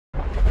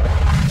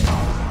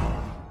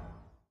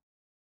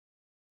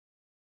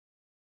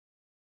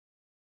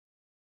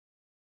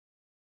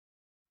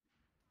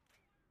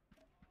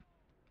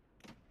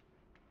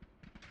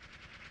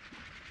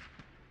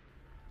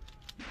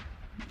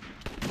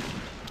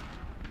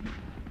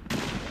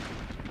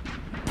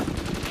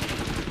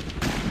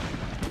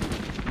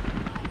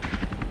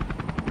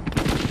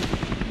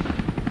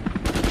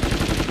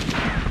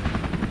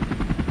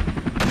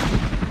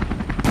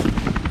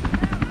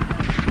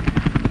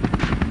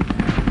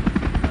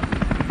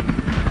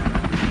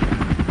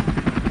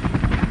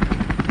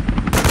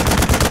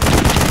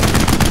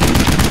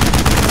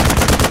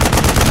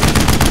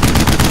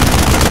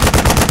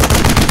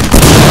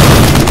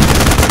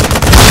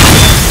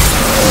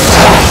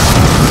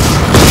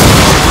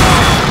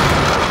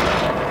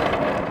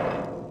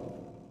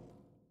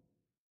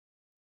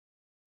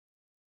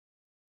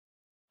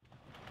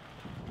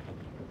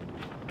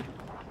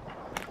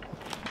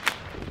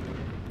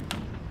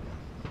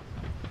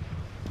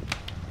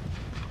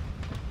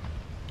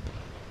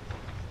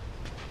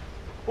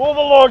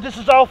Overlord, this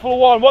is Alpha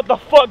 1. What the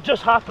fuck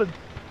just happened?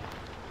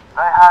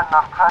 They had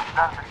an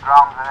unprecedented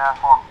ground and air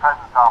force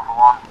presence, Alpha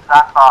 1.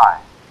 Stand by.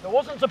 There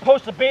wasn't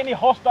supposed to be any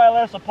hostile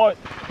air support.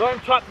 Now I'm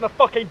trapped in a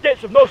fucking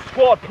ditch with no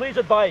squad. Please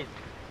advise.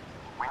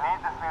 We need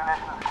this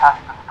munitions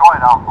cache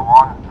destroyed, Alpha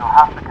 1. You'll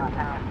have to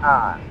continue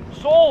further.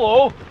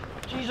 Solo?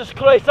 Jesus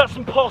Christ, that's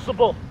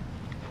impossible.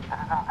 It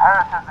is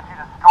imperative that you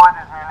destroy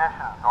these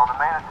munitions, or the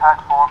main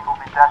attack force will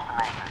be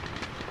decimated.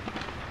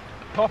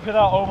 Copy that,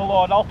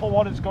 Overlord. Alpha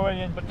 1 is going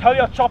in, but tell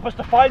your choppers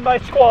to find my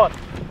squad.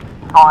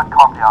 Solid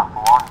copy, Alpha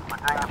 1.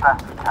 We're doing the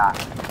best we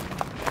can.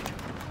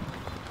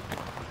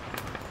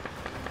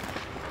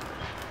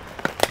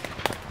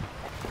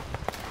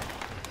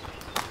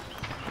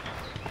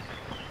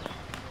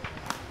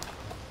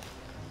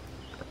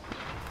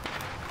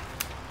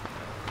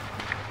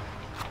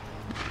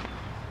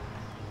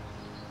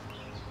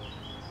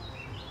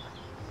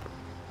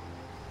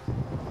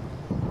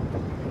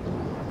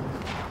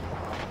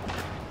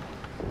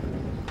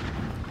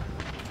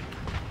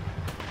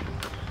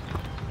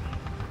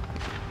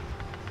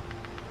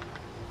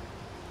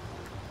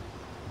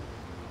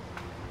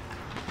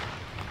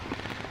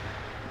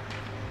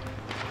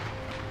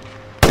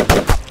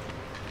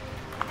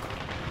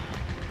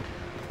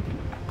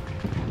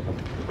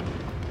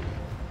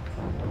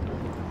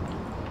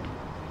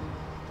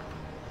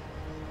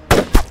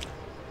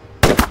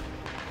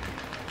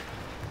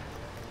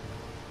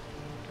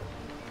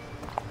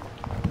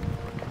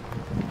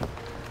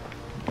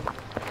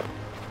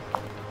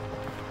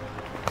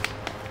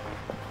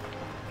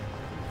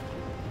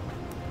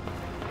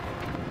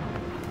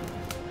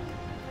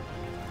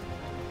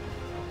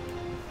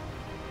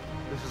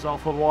 This is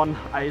Alpha 1,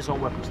 eyes on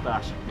weapon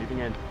stash. Moving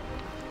in.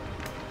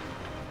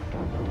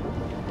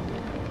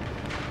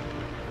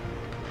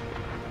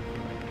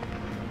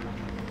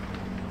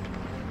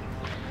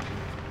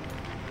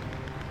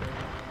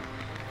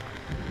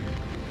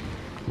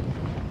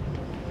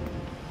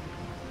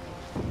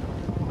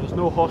 There's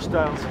no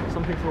hostiles.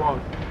 Something's wrong.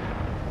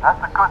 That's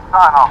a good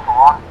sign, Alpha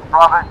 1.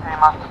 Bravo team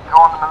must have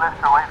drawn the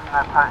militia away from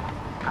their post.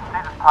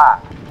 Proceed as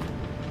planned.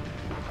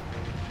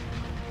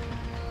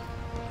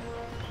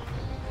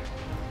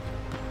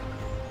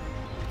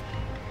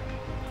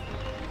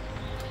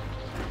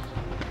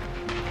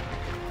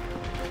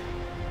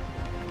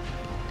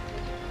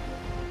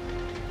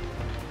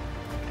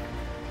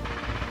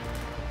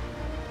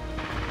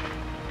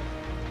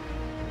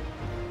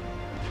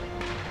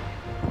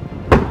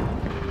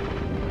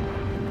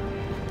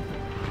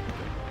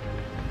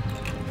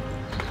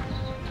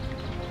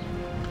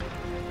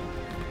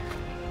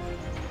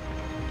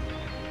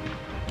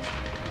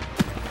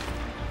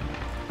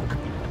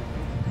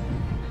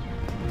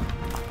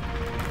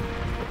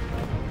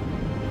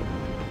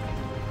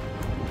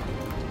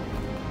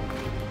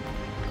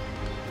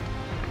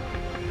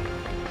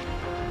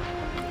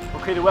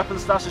 Okay, the weapon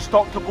stash is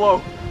stocked to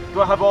blow.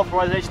 Do I have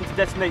authorization to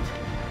detonate?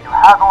 You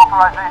have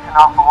authorization,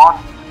 Alpha 1.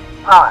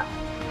 Throw it.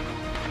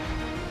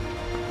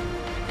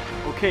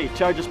 Okay,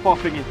 charges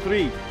popping in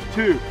 3,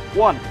 2,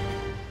 1.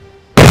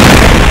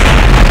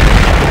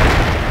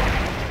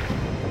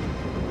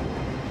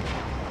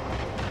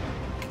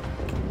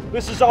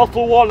 This is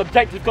Alpha 1,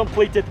 objective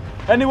completed.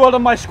 Any word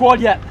on my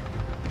squad yet?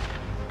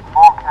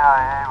 4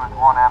 KIA with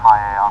 1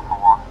 MIA, Alpha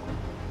 1.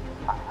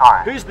 I'm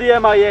sorry. Who's the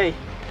MIA? It's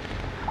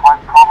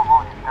quite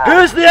probable he's dead.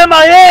 Who's the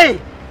MIA?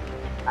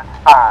 It's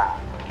Sparrow.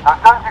 Now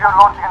don't you go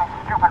launching any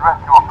stupid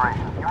rescue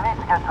operations. You need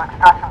to get to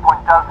extraction point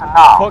Delta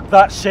now. Fuck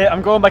that shit,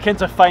 I'm going back in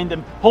to find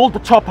him. Hold the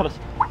choppers.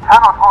 We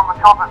cannot hold the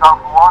choppers,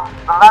 Alpha 1.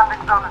 The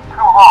landing zone is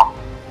too hot.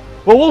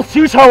 Well, we'll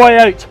shoot our way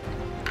out.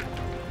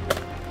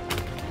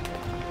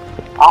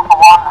 Alpha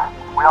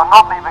 1, we are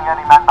not leaving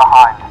any men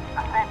behind.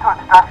 Proceed to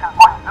extraction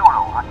point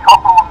Zulu. A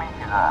chopper will meet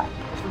you there.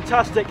 That's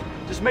fantastic.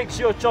 Just make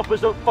sure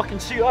choppers don't fucking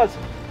shoot us.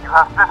 You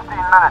have 15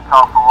 minutes,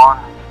 Alpha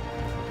 1.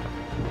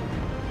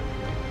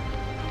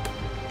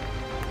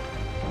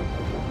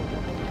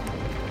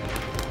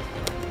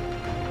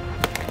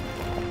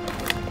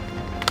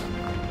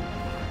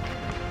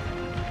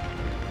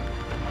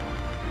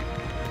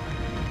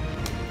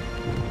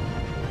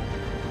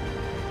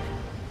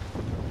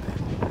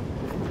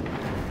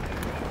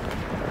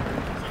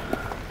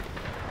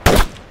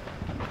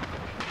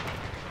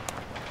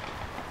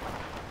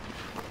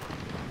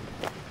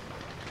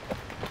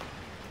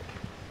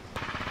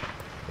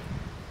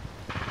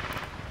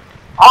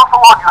 Alpha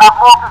 1, you have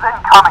mortars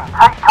incoming.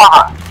 Take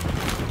cover.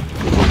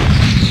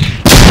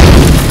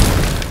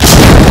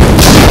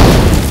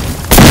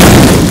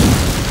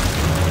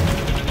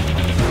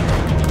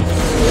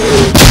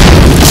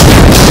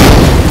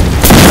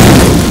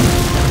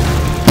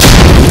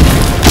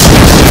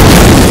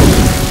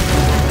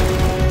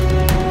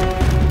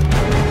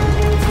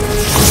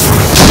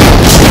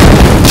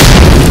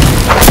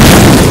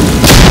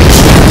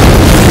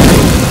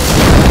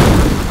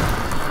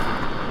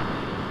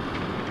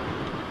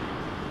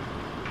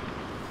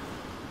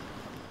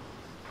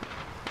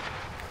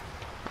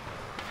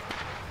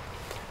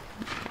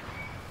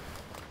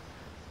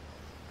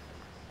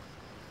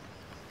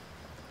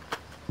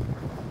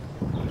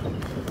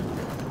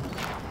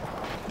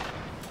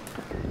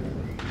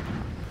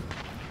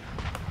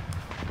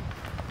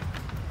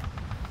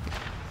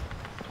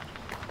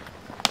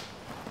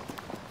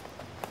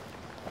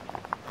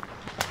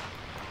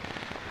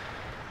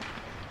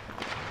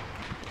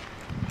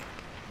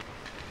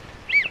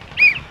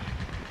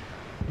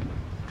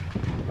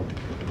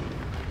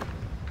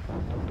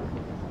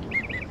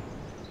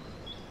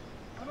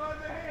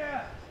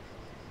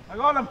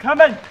 on, I'm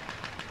coming!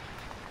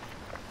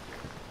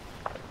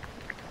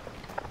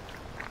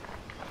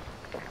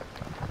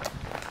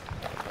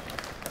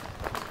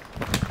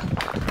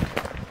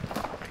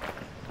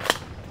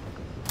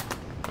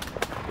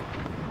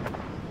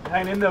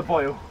 Hang in there,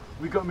 Boyle.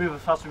 We've got to move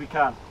as fast as we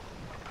can.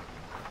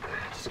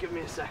 Just give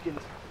me a second.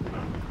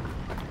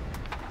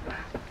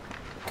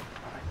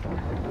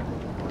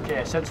 Okay,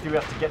 essentially we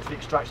have to get to the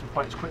extraction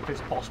point as quickly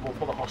as possible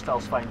before the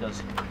hostiles find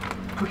us.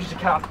 Quick as you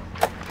can.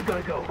 We've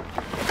got to go.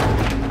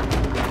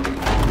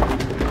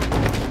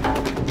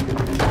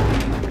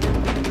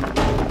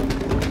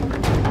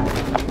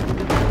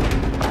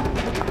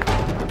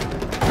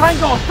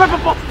 Tango,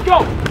 pepper box,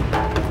 go!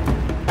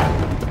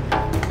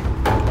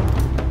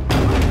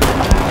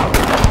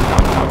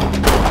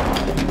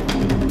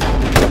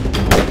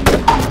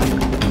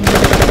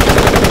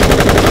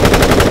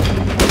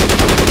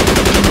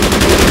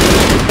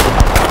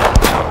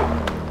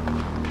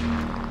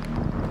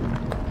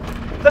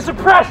 They're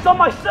suppressed on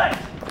my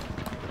set!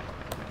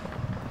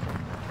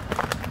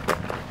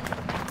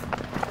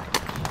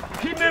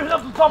 Keep moving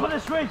up to the top of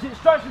this ridge. The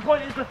extraction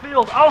point is the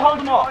field. I'll hold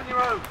them off. On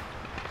your own.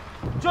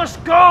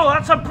 Just go!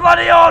 That's a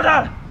bloody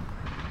order!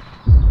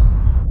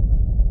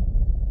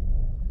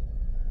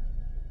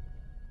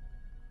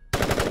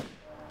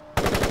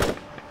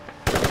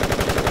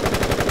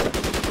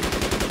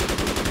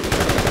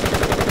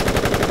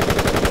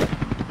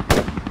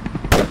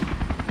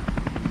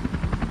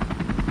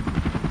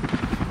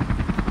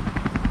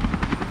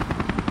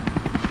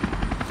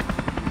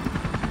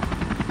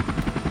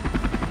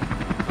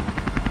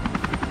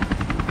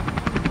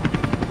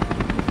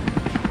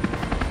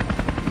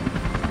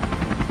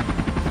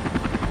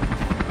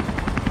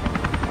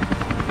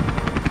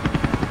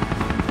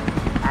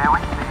 Here we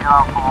see you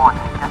on board.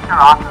 Get your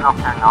asses up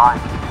here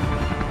now.